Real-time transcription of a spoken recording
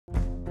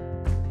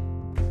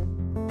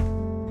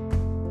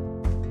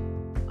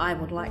I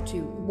would like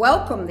to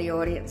welcome the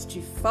audience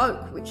to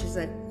Folk, which is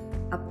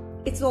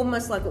it's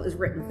almost like it was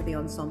written for the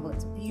ensemble.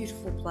 It's a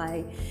beautiful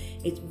play.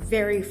 It's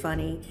very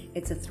funny.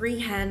 It's a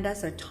three-hander,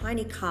 so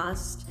tiny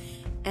cast,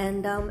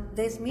 and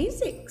there's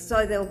music.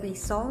 So there'll be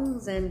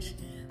songs, and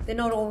they're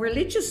not all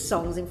religious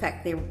songs. In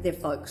fact, they're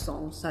folk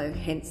songs, so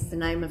hence the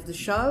name of the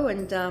show.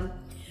 And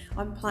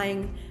I'm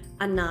playing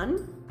a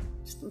nun,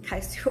 just in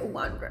case you're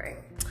wondering.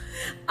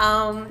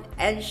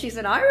 And she's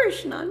an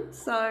Irish nun,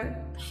 so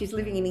she's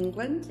living in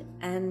England,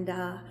 and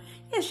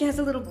yeah, she has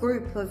a little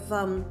group of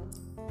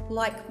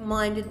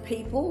like-minded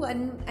people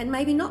and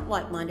maybe not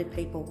like-minded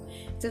people.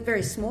 It's a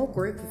very small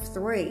group of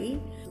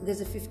three. There's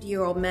a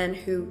 50-year-old man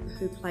who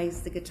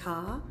plays the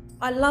guitar.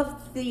 I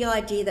love the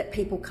idea that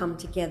people come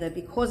together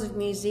because of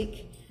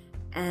music,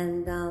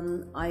 and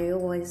I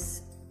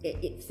always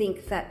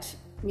think that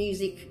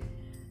music,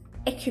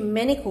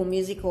 ecumenical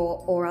music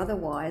or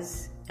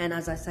otherwise, and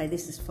as I say,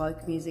 this is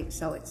folk music,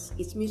 so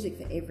it's music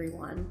for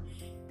everyone,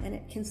 and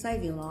it can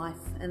save your life,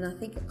 and I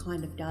think it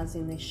kind of does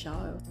in this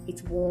show.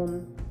 It's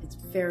warm, it's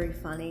very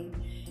funny.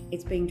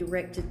 It's being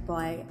directed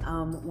by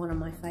one of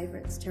my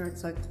favourites,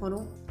 Terence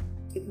O'Connell.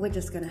 We're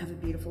just going to have a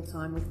beautiful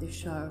time with this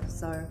show,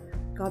 so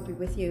God be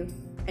with you,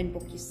 and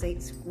book your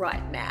seats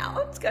right now.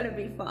 It's going to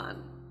be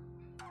fun.